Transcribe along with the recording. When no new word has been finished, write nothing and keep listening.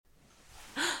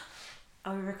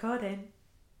recording.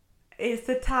 It's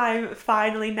the time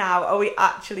finally now. Are we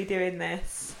actually doing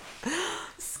this?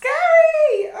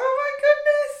 Scary! Oh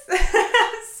my goodness.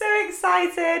 So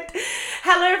excited.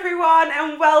 Hello everyone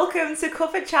and welcome to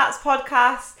Cuppa Chats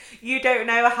podcast. You don't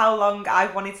know how long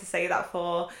I've wanted to say that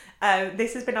for.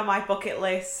 This has been on my bucket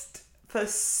list for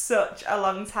such a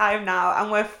long time now, and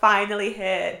we're finally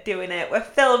here doing it. We're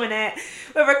filming it,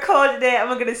 we're recording it, and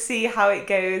we're going to see how it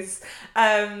goes.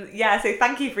 So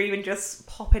thank you for even just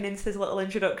popping into this little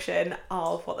introduction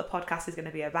of what the podcast is going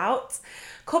to be about.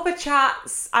 Cuppa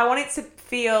Chats, I want it to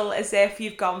feel as if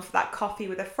you've gone for that coffee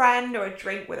with a friend or a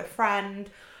drink with a friend.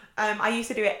 I used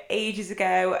to do it ages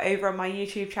ago over on my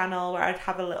YouTube channel where I'd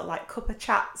have a little like Cuppa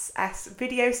Chats-esque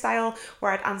video style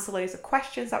where I'd answer loads of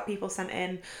questions that people sent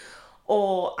in,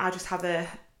 or I just have a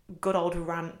good old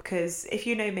rant, because if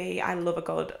you know me, I love a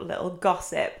good little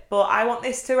gossip. But I want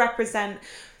this to represent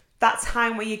that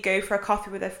time where you go for a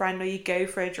coffee with a friend or you go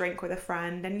for a drink with a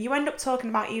friend and you end up talking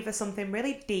about either something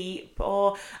really deep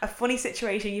or a funny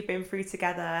situation you've been through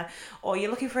together, or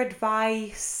you're looking for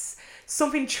advice,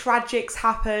 something tragic's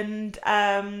happened,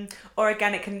 or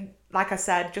again, it can, like I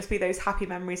said, just be those happy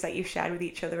memories that you've shared with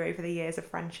each other over the years of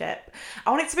friendship. I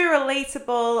want it to be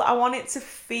relatable. I want it to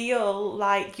feel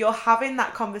like you're having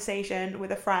that conversation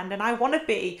with a friend, and I want to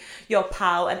be your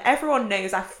pal, and everyone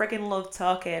knows I friggin' love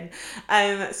talking.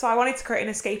 So I wanted to create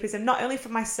an escapism, not only for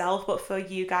myself, but for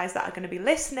you guys that are going to be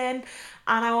listening.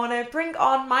 And I want to bring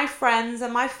on my friends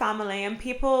and my family and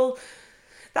people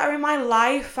that are in my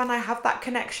life and I have that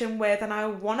connection with, and I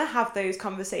want to have those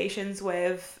conversations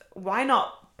with. Why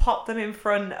not pop them in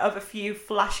front of a few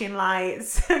flashing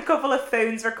lights, a couple of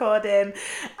phones recording,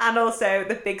 and also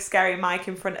the big scary mic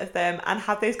in front of them, and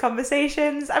have those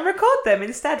conversations and record them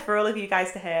instead for all of you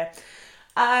guys to hear.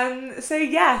 So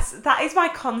yes, that is my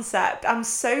concept. I'm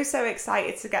so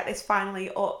excited to get this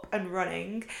finally up and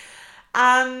running.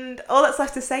 And all that's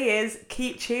left to say is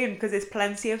keep tuned, because there's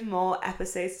plenty of more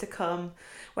episodes to come,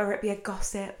 whether it be a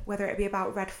gossip, whether it be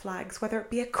about red flags, whether it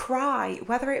be a cry,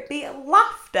 whether it be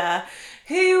laughter.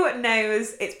 Who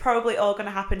knows? It's probably all going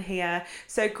to happen here.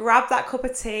 So grab that cup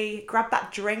of tea, grab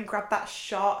that drink, grab that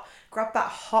shot, grab that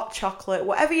hot chocolate,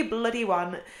 whatever you bloody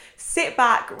want. Sit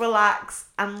back, relax,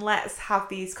 and let's have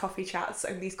these coffee chats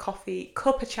and these coffee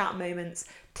Cuppa Chat moments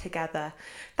together.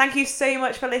 Thank you so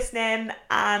much for listening,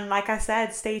 and like I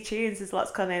said, stay tuned, there's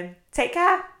lots coming. Take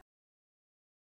care.